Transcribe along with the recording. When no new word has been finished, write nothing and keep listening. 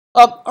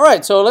All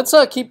right, so let's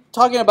keep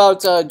talking about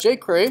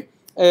jQuery.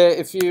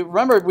 If you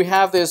remember, we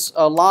have this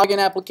login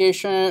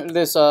application,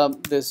 this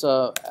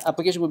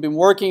application we've been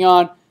working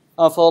on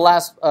for the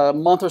last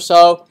month or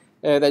so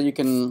that you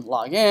can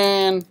log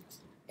in,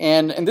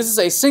 and this is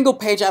a single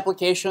page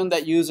application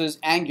that uses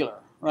Angular,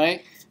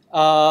 right?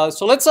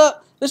 So let's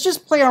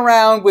just play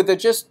around with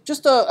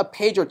just a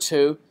page or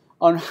two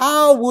on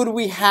how would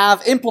we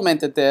have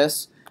implemented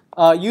this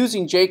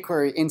using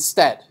jQuery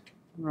instead,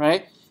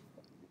 right?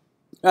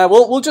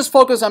 We'll just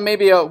focus on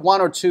maybe one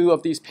or two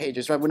of these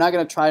pages, right? We're not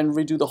going to try and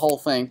redo the whole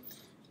thing.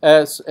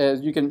 As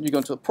you go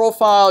into a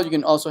profile, you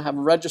can also have a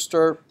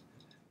register,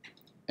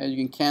 and you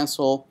can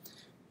cancel,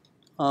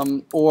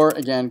 or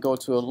again go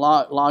to a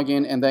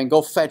login and then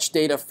go fetch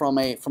data from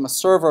a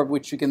server,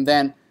 which you can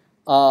then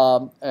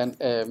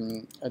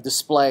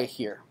display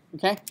here.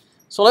 Okay,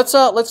 so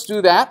let's do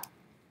that.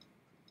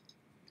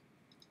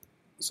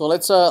 So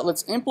let's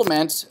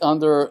implement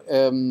under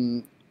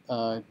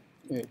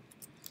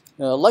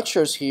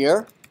lectures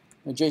here.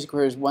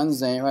 jQuery is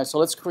Wednesday, right? So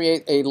let's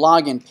create a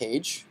login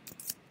page.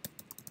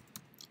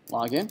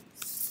 Login,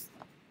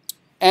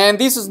 and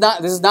this is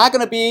not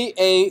going to be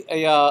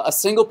a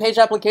single page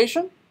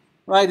application,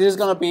 right? This is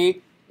going to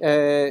be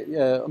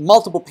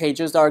multiple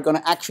pages that are going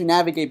to actually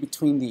navigate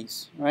between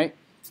these, right?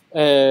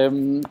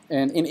 And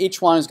in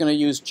each one is going to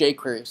use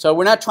jQuery. So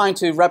we're not trying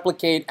to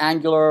replicate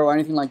Angular or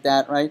anything like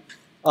that, right?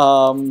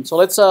 So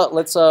let's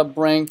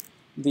bring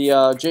the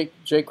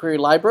jQuery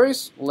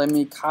libraries. Let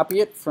me copy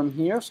it from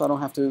here so I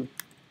don't have to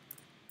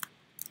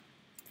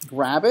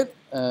grab it.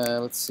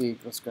 Let's see,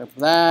 let's grab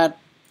that.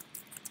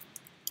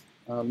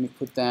 Let me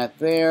put that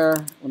there.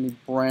 Let me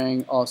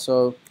bring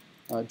also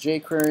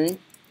jQuery.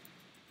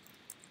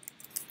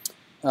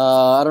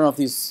 I don't know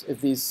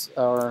if these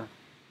are.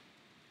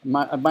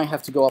 I might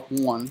have to go up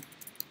one.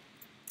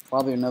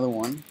 Probably another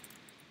one.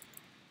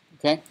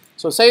 Okay.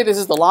 So say this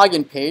is the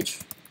login page.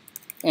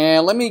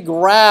 And let me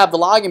grab the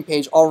login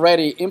page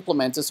already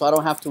implemented so I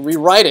don't have to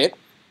rewrite it.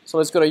 So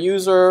let's go to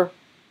user,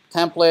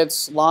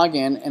 templates,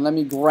 login, and let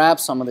me grab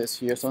some of this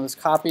here. So let's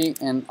copy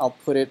and I'll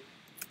put it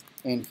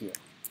in here.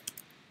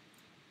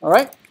 All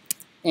right,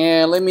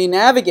 and let me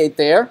navigate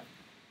there.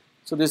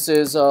 So this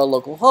is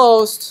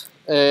localhost,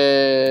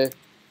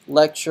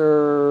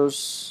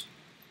 lectures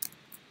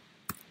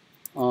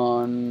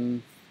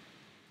on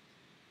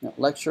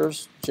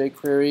lectures,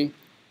 jQuery,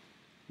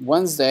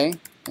 Wednesday.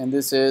 And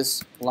this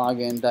is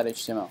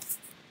login.html.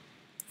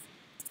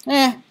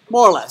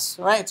 More or less,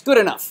 right? It's good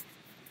enough.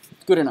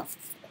 It's good enough.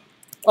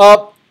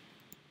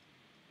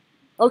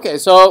 Okay,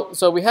 so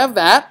we have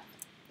that.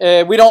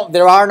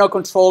 There are no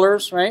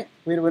controllers, right?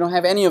 We don't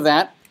have any of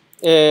that.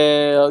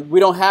 We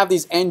don't have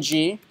these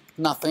ng,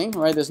 nothing,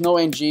 right? There's no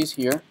ngs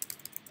here.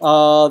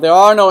 There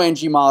are no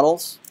ng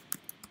models.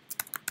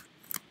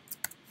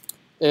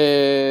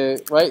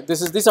 Right,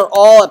 these are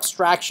all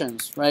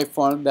abstractions, right?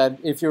 For that,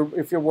 if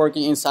you're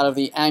working inside of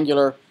the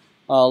Angular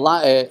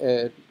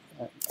ng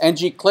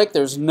click,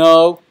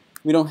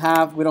 we don't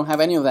have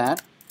any of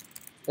that.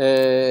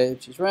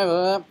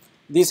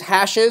 These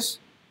hashes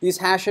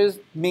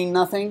mean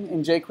nothing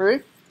in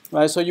jQuery,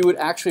 right? So you would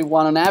actually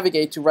want to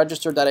navigate to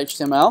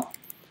register.html.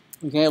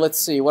 Okay, let's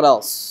see what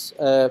else.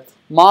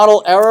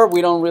 Model error,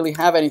 we don't really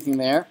have anything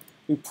there.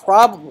 We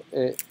probably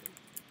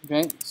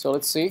okay. So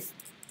let's see.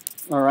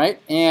 All right,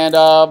 and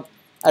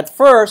at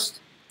first,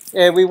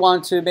 we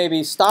want to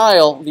maybe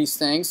style these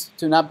things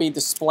to not be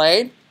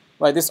displayed,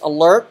 right? This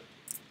alert,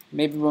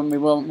 maybe when we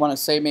want to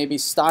say maybe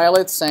style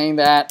it, saying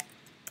that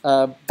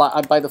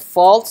by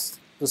default,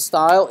 the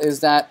style is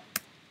that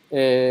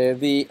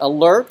the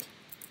alert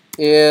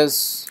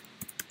is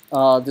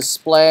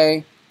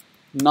display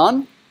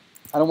none.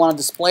 I don't want to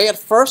display it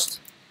first,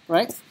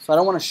 right? So I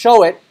don't want to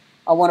show it.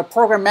 I want to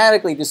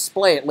programmatically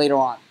display it later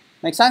on.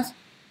 Make sense?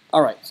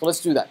 All right, so let's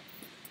do that.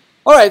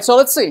 All right, so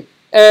let's see.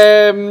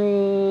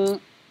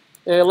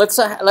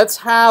 Let's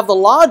have the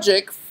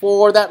logic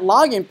for that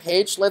login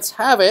page. Let's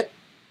have it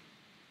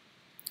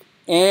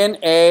in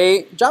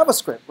a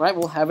JavaScript, right?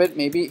 We'll have it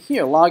maybe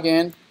here,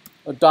 login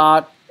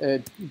dot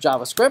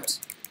JavaScript.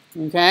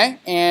 Okay,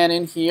 and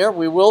in here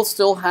we will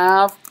still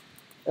have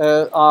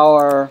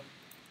our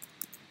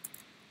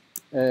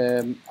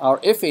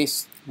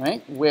if-else,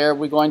 right? Where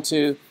we're going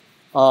to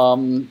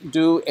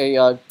do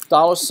a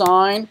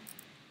 $sign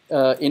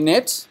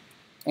init.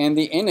 And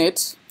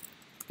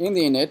in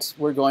the init,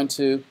 we're going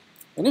to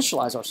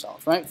initialize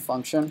ourselves, right?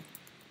 Function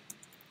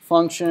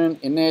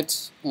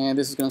init, and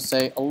this is going to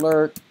say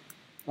alert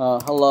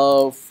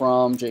hello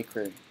from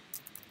jQuery.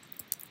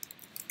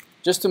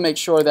 Just to make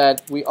sure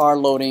that we are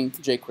loading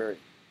jQuery.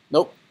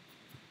 Nope.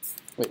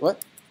 Wait,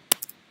 what?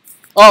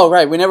 Oh,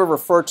 right. We never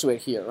referred to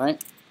it here,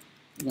 right?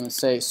 I'm going to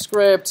say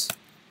script.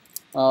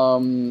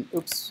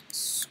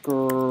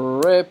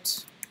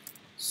 Script.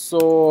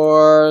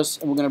 Source,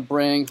 and we're going to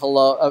bring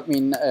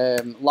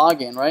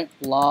login, right?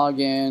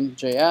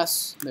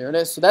 Login.js. There it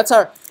is. So this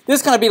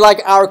is going to be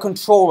like our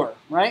controller,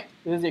 right?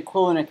 This is the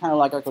equivalent of kind of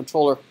like our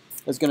controller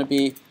is going to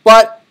be.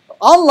 But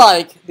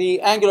unlike the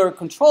Angular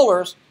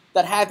controllers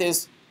that had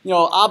this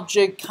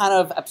object kind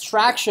of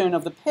abstraction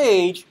of the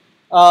page,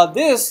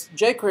 this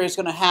jQuery is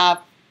going to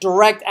have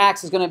direct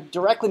access, going to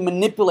directly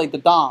manipulate the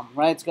DOM,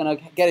 right? It's going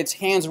to get its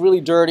hands really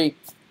dirty,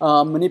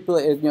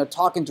 manipulate,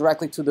 talking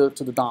directly to the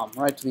DOM,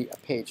 right, to the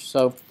page.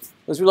 So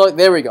let's reload.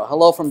 There we go.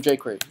 Hello from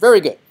jQuery.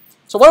 Very good.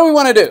 So what do we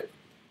want to do?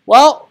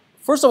 Well,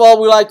 first of all,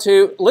 we like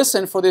to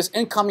listen for this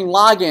incoming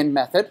login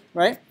method,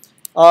 right?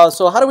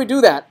 So how do we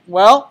do that?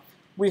 Well,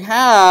 we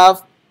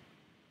have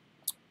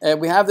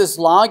this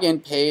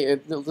login page,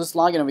 this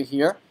login over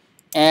here,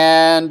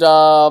 and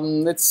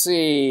let's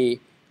see.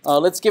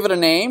 Let's give it a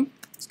name.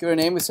 Let's give it a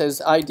name. It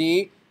says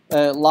ID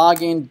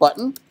login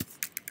button.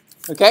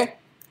 Okay.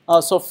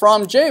 So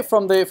from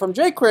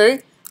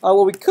jQuery,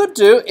 what we could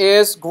do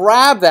is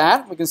grab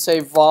that. We can say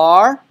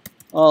var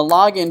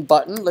login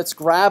button. Let's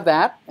grab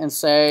that and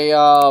say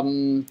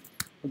 $#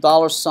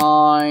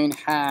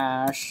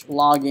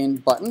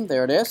 login button.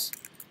 There it is.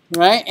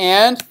 Right.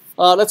 And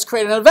let's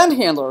create an event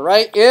handler.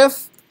 Right.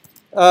 If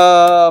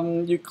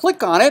you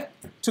click on it,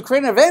 to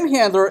create an event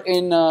handler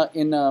in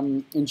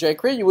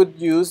jQuery, you would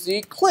use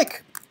the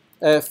click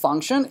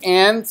function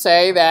and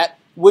say that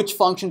which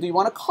function do you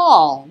want to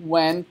call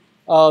when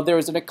there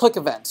is a click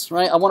event,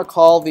 right? I want to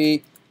call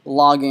the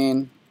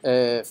login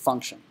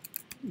function,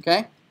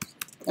 okay?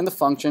 And the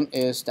function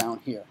is down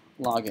here,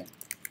 login,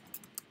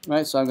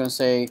 right? So I'm going to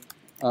say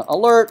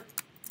alert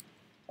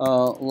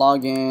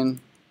login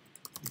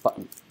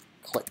button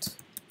clicked,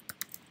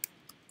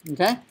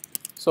 okay?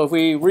 So if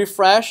we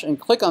refresh and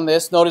click on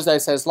this, notice that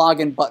it says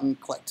login button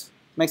clicked.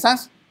 Make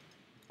sense?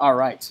 All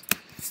right.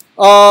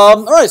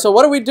 All right, so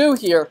what do we do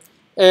here?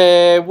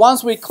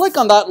 Once we click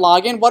on that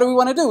login, what do we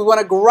want to do? We want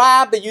to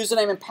grab the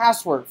username and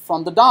password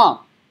from the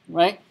DOM,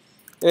 right?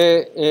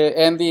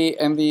 And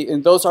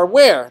those are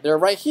where? They're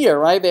right here,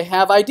 right? They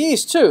have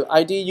IDs too,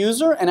 ID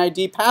user and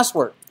ID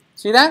password.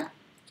 See that?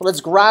 So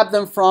let's grab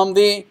them from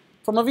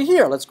over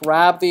here. Let's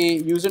grab the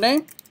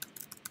username.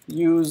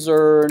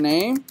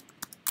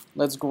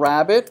 Let's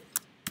grab it,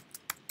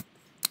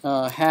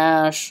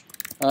 hash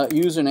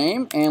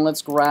username, and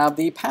let's grab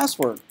the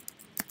password,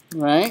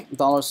 right?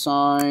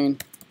 $,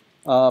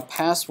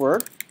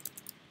 password.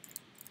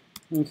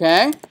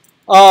 Okay.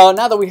 Now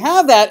that we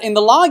have that in the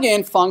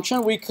login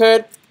function, we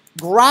could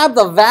grab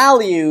the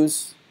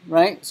values,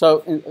 right?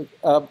 So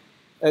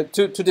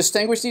to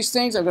distinguish these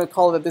things, I'm going to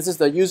call it that this is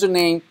the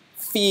username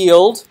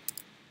field,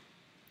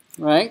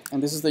 right?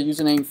 And this is the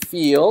username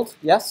field.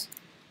 Yes.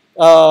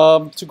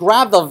 To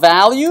grab the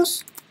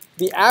values,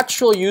 the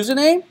actual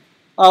username,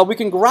 we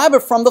can grab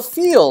it from the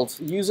field.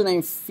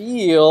 Username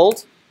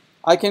field,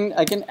 I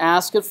can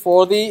ask it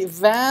for the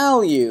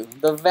value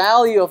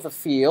of the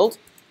field,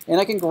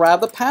 and I can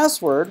grab the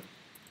password,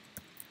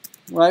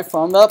 right,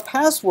 from the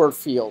password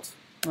field,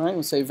 right?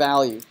 We'll say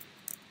value,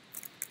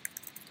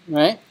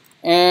 right?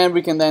 And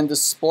we can then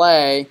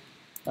display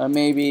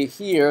maybe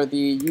here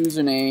the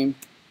username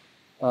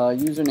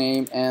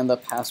and the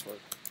password.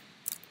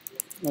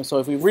 So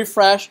if we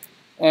refresh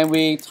and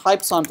we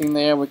type something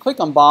there, we click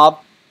on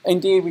Bob,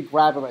 indeed we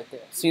grab it right there.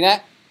 See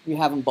that? We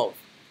have them both.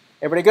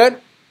 Everybody good?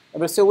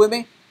 Everybody still with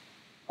me?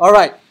 All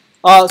right.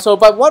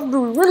 But what we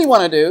really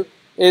want to do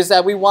is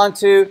that we want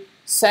to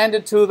send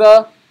it to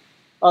the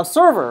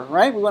server,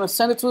 right? We want to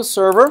send it to a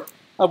server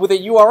with a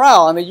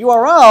URL. And the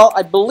URL,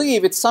 I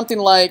believe it's something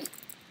like,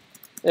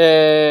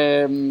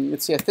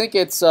 let's see, I think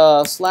it's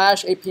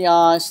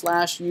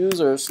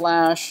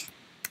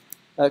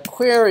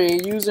 /API/user/query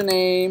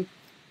username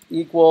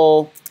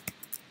equal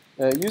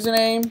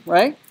username,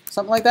 right?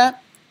 Something like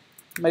that.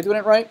 Am I doing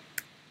it right?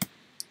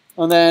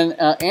 And then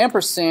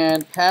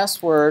ampersand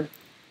password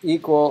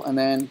equal and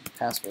then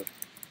password.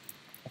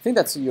 I think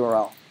that's the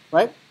URL,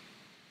 right?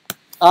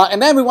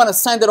 And then we want to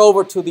send it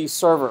over to the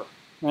server,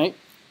 right?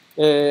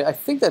 I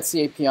think that's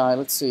the API.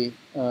 Let's see.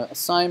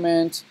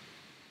 Assignment,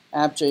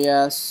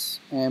 app.js,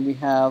 and we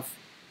have,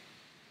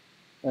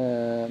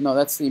 no,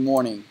 that's the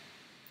morning.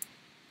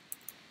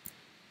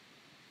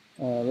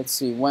 Let's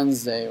see,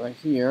 Wednesday right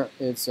here.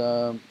 It's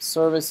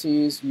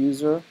services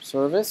user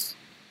service.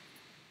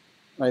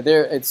 Right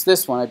there, it's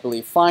this one, I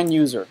believe. Find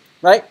user,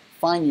 right?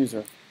 Find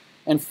user.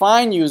 And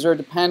find user,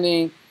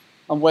 depending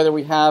on whether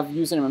we have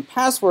username and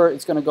password,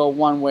 it's going to go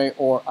one way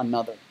or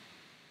another.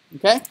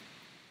 Okay?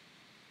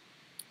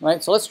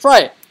 Right, so let's try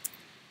it.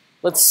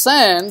 Let's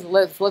send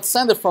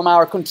it from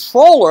our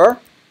controller.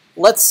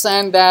 Let's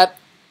send that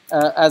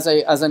as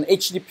an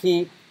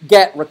HTTP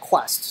GET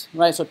request.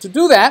 Right, so to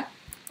do that,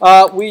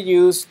 we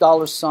use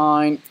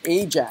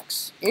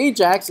 $AJAX.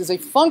 AJAX is a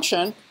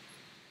function,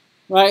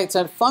 right? It's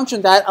a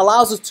function that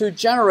allows us to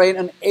generate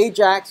an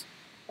AJAX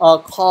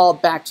call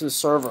back to the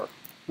server,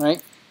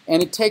 right?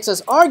 And it takes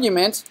as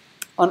argument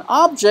an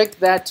object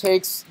that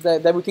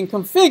that we can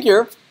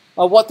configure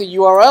what the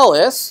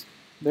URL is.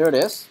 There it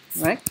is,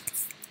 right?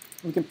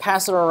 We can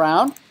pass it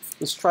around.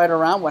 Let's try it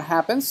around. What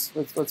happens?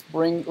 Let's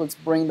bring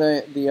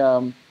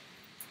the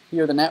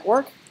here the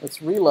network.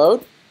 Let's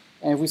reload.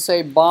 And if we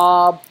say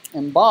Bob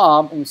and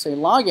we say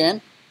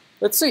login,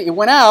 let's see, it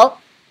went out,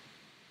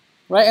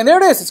 right? And there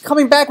it is. It's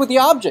coming back with the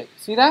object.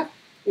 See that?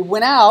 It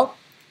went out,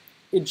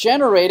 it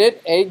generated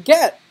a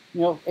get.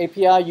 You know,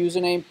 API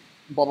username,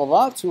 blah blah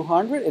blah,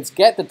 200. It's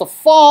get. The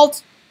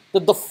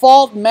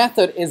default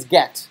method is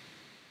get.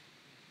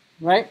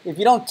 Right? If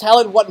you don't tell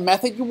it what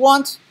method you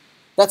want,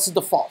 that's the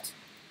default.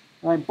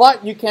 Right?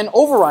 But you can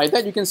override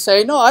that. You can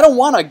say, no, I don't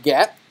want a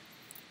get.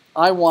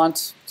 I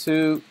want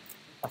to,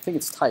 I think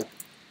it's type.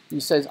 You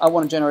says I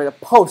want to generate a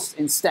post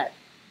instead.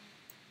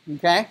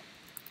 Okay?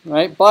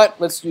 Right? But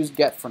let's use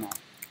get for now.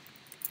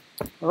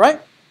 All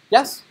right?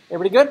 Yes?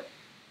 Everybody good?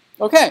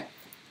 Okay.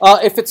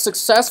 If it's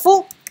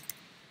successful,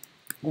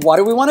 what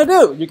do we want to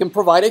do? You can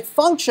provide a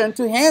function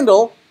to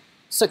handle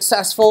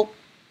successful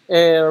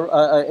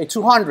a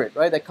 200,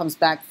 right? That comes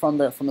back from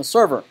the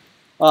server.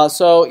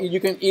 So you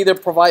can either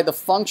provide the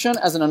function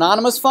as an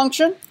anonymous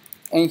function,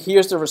 and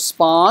here's the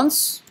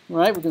response,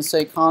 right? We can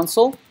say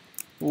console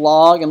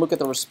log and look at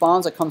the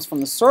response that comes from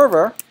the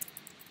server.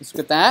 Let's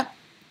look at that.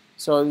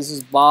 So this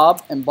is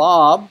Bob, and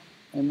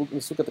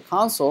let's look at the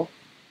console.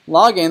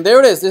 Login, there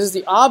it is. This is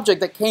the object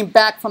that came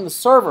back from the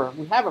server.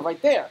 We have it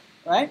right there,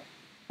 right?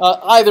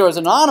 Either as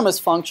an anonymous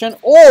function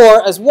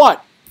or as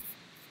what?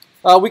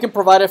 We can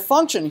provide a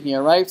function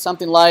here, right?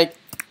 Something like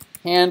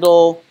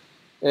handle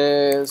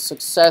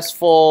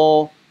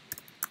successful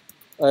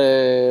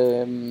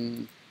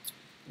login,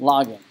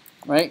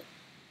 right?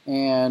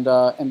 And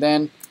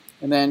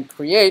then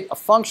create a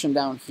function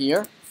down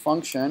here.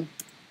 Function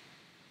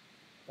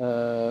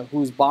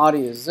whose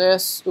body is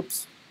this.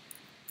 Oops.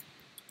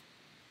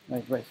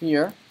 Right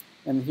here,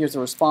 and here's the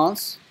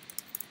response,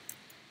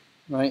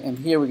 right? And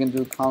here we can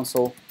do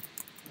console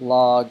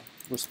log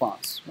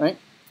response, right?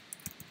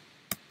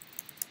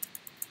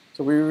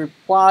 So we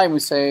reply and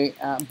we say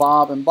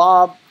Bob and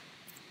Bob,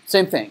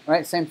 same thing,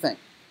 right? Same thing.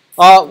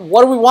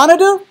 What do we want to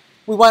do?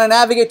 We want to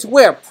navigate to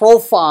where?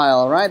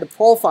 Profile, right? The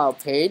profile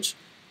page.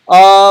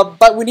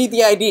 But we need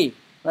the ID,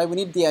 right? We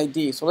need the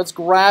ID. So let's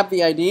grab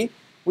the ID.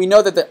 We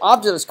know that the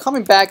object is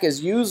coming back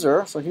as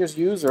user. So here's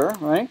user,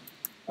 right?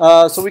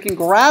 So we can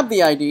grab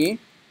the ID.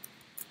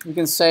 We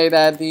can say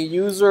that the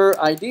user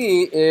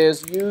ID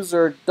is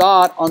user._ID,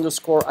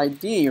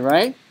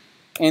 right?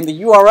 And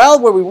the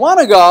URL where we want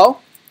to go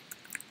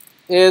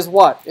is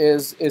what?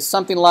 Is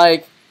something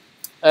like,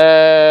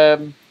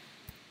 what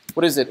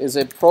is it? Is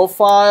it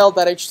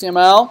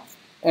profile.html?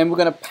 And we're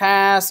going to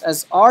pass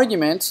as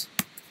argument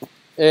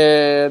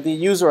the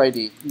user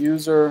ID.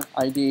 User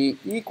ID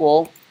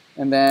equal,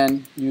 and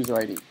then user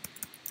ID.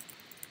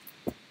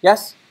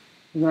 Yes?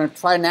 We're going to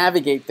try to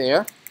navigate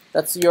there.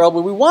 That's the URL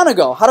where we want to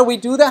go. How do we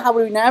do that? How do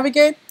we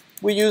navigate?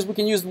 We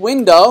can use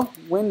window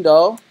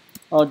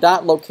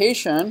dot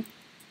location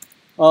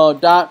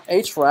dot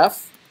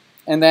href,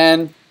 and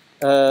then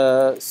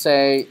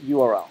say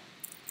URL.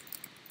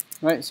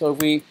 Right. So if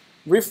we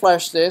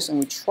refresh this and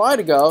we try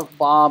to go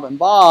Bob and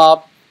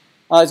Bob,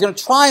 it's going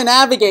to try and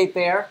navigate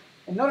there.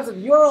 And notice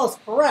that the URL is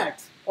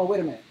correct. Oh,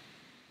 wait a minute.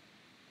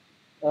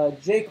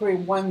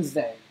 jQuery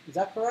Wednesday. Is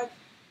that correct?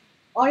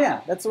 Oh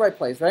yeah, that's the right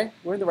place, right?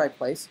 We're in the right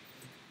place.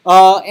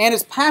 And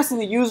it's passing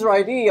the user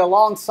ID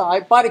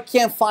alongside, but it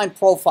can't find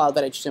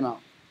profile.html.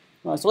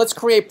 So let's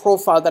create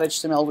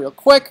profile.html real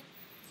quick.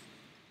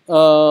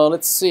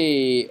 Let's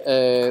see.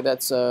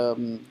 That's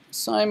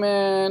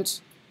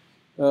assignment.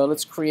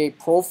 Let's create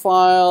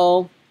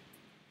profile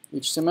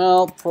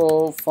HTML,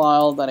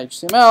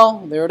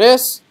 profile.html. There it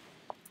is.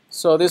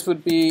 So this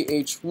would be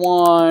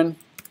h1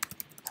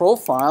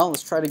 profile.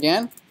 Let's try it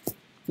again.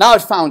 Now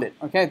it found it.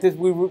 Okay,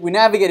 we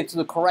navigated to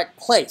the correct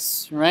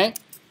place, right?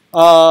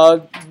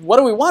 What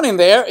do we want in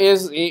there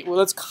is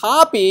let's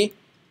copy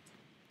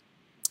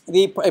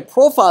a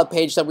profile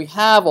page that we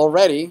have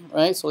already,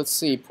 right? So let's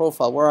see,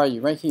 profile. Where are you?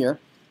 Right here.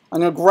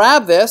 I'm going to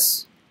grab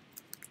this.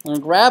 I'm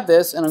going to grab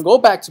this, and I'm going to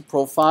go back to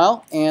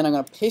profile, and I'm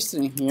going to paste it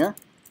in here.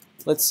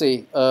 Let's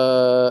see.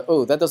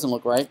 Oh, that doesn't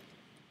look right.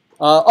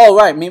 Oh,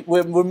 right.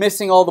 We're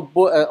missing all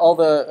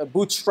the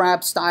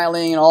bootstrap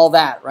styling and all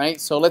that, right?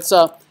 So let's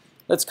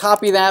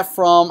copy that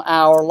from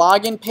our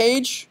login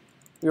page.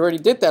 We already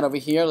did that over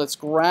here. Let's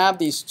grab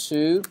these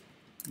two,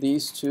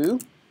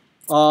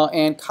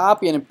 and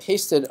copy it and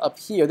paste it up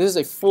here. This is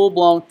a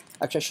full-blown.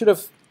 Actually,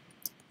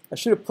 I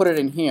should have put it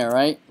in here,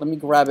 right? Let me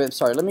grab it.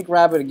 Sorry, let me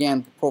grab it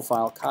again.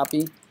 Profile,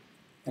 copy,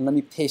 and let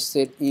me paste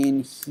it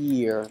in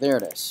here. There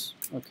it is.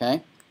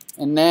 Okay,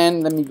 and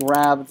then let me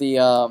grab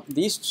the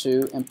these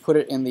two and put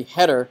it in the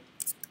header,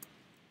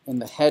 in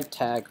the head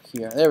tag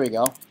here. There we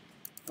go.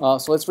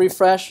 So let's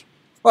refresh.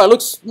 All right, it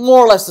looks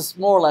more or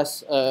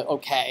less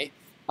okay.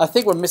 I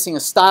think we're missing a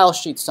style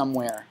sheet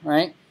somewhere,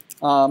 right?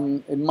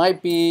 It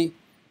might be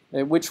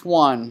which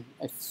one?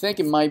 I think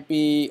it might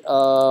be.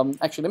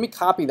 Actually, let me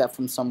copy that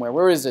from somewhere.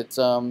 Where is it?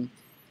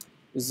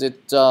 Is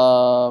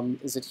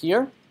it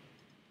here?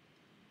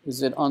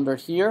 Is it under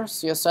here?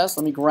 CSS.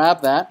 Let me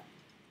grab that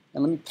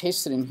and let me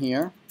paste it in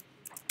here.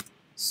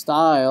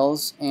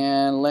 Styles,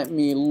 and let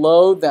me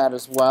load that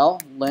as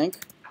well. Link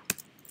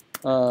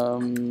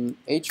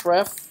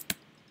href.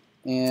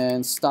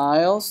 And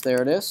styles,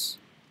 there it is.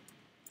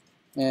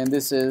 And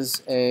this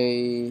is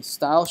a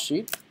style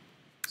sheet.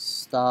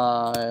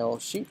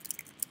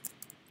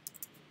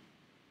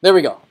 There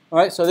we go. All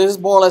right, so this is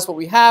more or less what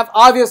we have.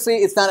 Obviously,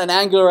 it's not an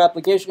Angular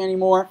application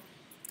anymore.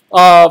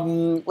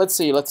 Let's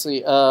see.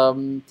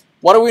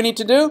 What do we need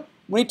to do?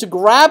 We need to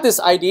grab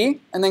this ID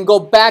and then go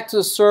back to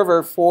the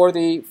server for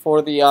the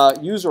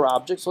user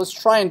object. So let's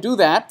try and do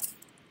that.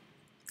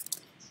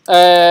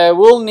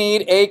 We'll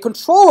need a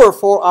controller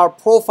for our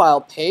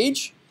profile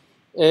page.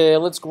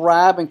 Let's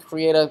grab and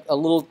create a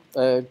little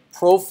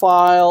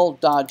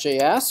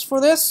profile.js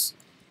for this,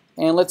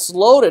 and let's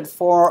load it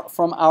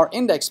from our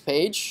index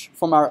page,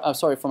 from our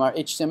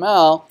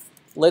HTML.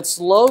 Let's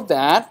load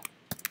that.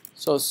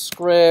 So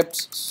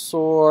script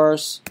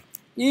source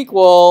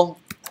equal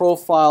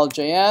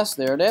profile.js.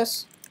 There it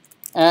is,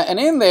 and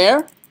in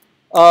there,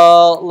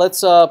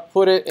 let's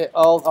put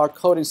all our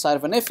code inside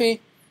of an ify.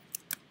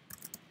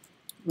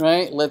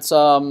 Right. Let's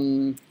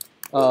declare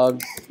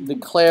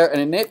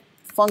an init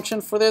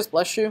function for this.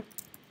 Bless you.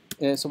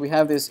 So we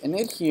have this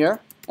init here,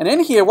 and in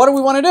here, what do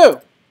we want to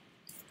do?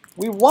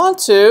 We want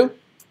to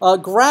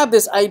grab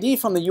this ID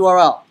from the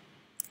URL.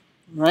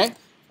 Right.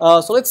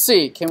 So let's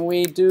see. Can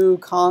we do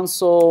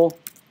console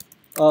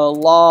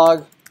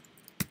log?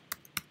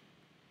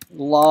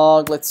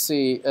 Let's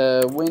see.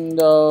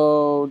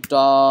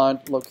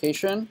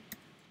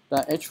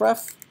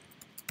 window.location.href.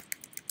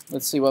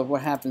 Let's see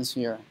what happens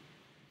here.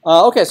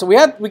 Okay, so we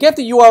get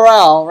the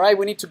URL, right?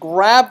 We need to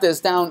grab this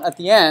down at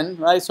the end,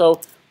 right?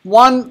 So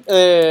one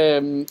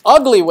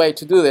ugly way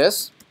to do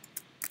this,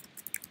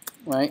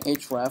 right?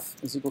 href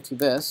is equal to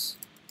this,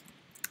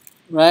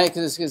 right?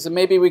 Because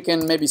maybe we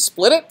can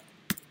split it,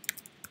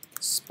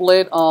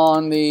 split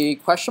on the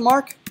question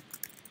mark,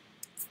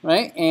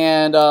 right?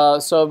 And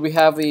so we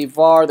have the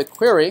var, the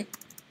query,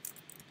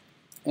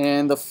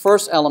 and the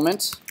first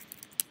element,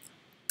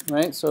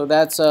 right? So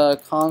that's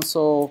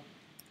console.log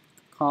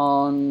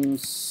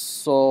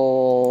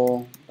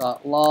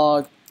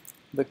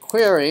the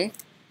query.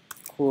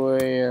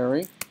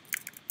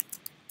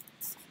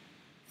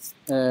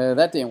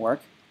 That didn't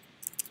work.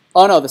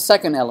 Oh no, the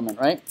second element,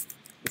 right?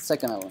 The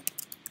second element.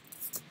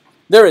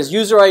 There is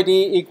user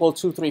ID equal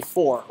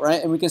 234,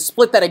 right? And we can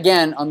split that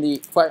again we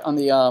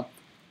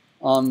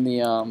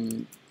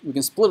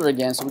can split it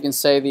again, so we can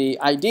say the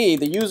ID,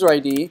 the user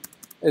ID,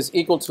 is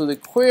equal to the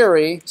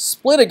query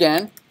split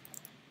again.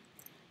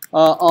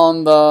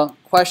 On the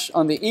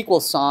equal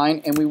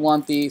sign, and we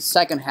want the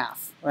second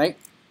half, right?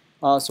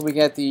 So we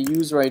get the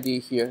user ID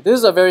here. This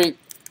is a very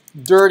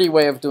dirty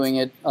way of doing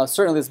it.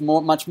 Certainly, there's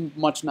much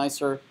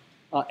nicer,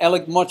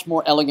 much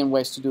more elegant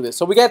ways to do this.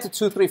 So we get the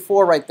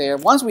 234 right there.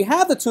 Once we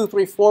have the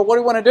 234, what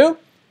do we want to do?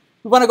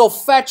 We want to go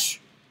fetch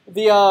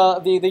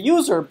the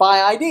user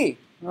by ID,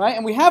 right?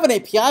 And we have an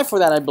API for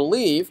that, I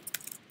believe,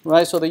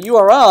 right? So the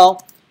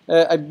URL,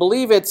 I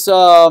believe it's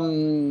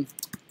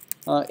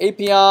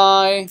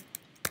API.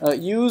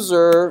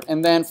 User,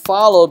 and then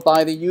followed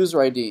by the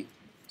user ID. Is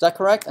that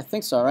correct? I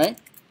think so, right?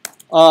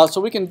 So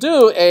we can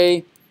do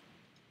an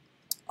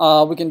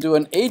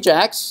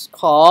AJAX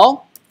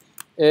call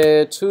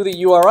to the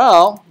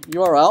URL,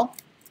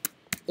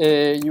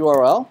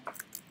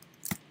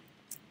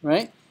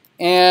 right?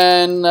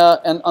 And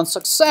on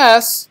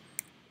success,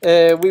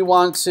 we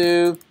want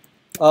to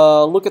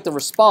look at the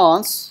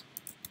response,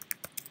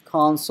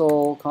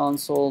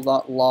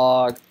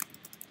 console.log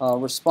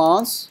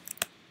response.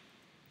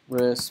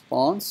 Right,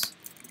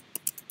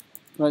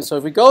 so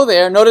if we go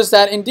there, notice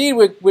that indeed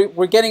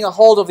we're getting a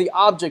hold of the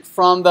object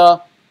from the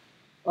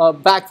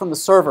back from the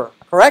server,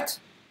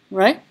 correct?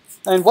 Right?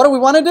 And what do we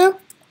want to do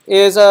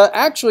is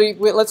actually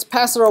let's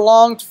pass it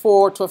along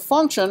to a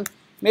function.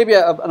 Maybe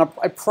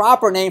a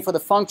proper name for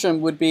the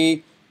function would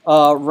be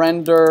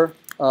render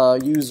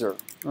user,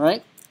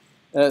 right?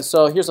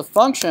 So here's a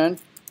function,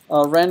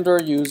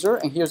 render user,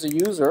 and here's a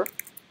user,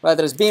 right?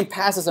 That is being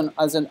passed as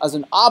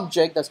an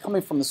object that's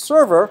coming from the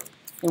server.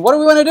 And what do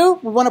we want to do?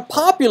 We want to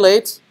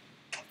populate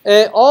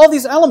all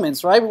these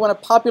elements, right? We want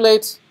to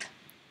populate,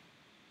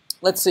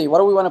 let's see, what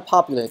do we want to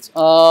populate?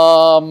 We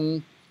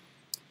want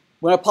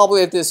to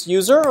populate this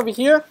user over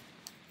here,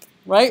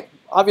 right?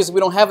 Obviously, we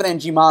don't have an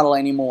ng model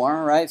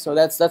anymore, right? So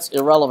that's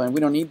irrelevant.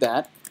 We don't need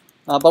that.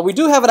 But we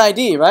do have an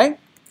ID, right?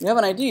 We have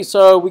an ID.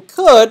 So we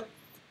could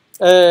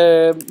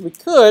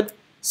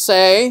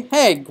say,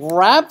 hey,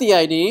 grab the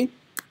ID,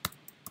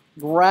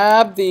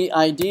 the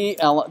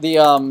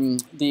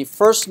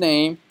first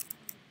name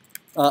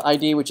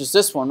ID, which is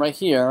this one right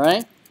here,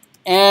 right?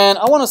 And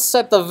I want to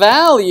set the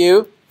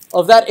value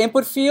of that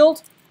input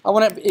field. I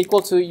want it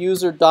equal to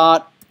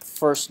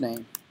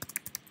user.firstname,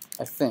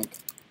 I think.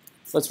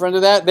 Let's render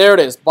that. There it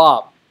is,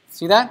 Bob.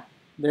 See that?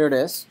 There it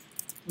is,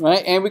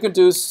 right? And we can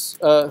do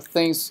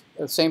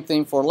same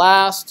thing for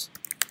last,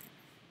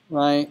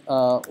 right?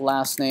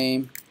 Last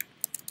name,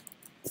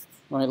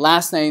 right?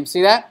 Last name.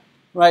 See that?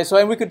 Right, so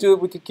and we could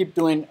keep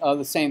doing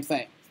the same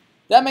thing.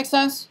 That makes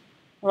sense,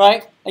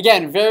 right?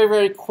 Again, very,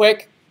 very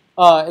quick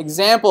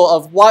example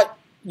of what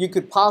you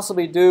could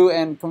possibly do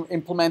and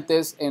implement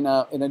this in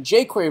a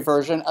jQuery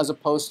version as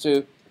opposed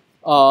to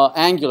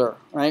Angular,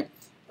 right?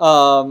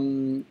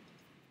 Obviously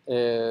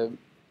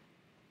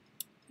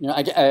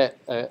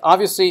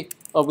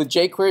with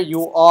jQuery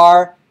you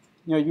are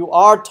you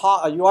are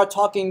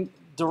talking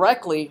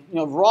directly,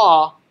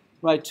 raw,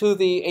 right, to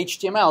the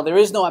HTML. There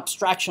is no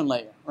abstraction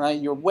layer, right?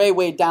 You're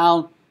way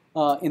down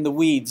in the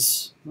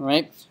weeds,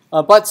 right?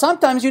 But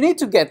sometimes you need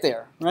to get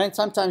there, right?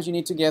 Sometimes you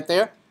need to get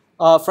there.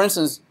 For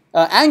instance,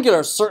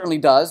 Angular certainly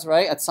does,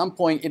 right? At some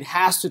point, it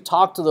has to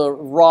talk to the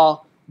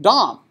raw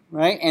DOM,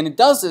 right? And it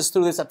does this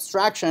through this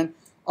abstraction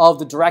of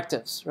the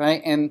directives,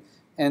 right?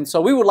 And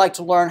so we would like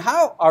to learn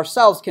how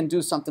ourselves can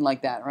do something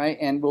like that, right?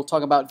 And we'll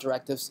talk about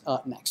directives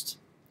next.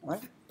 All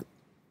right.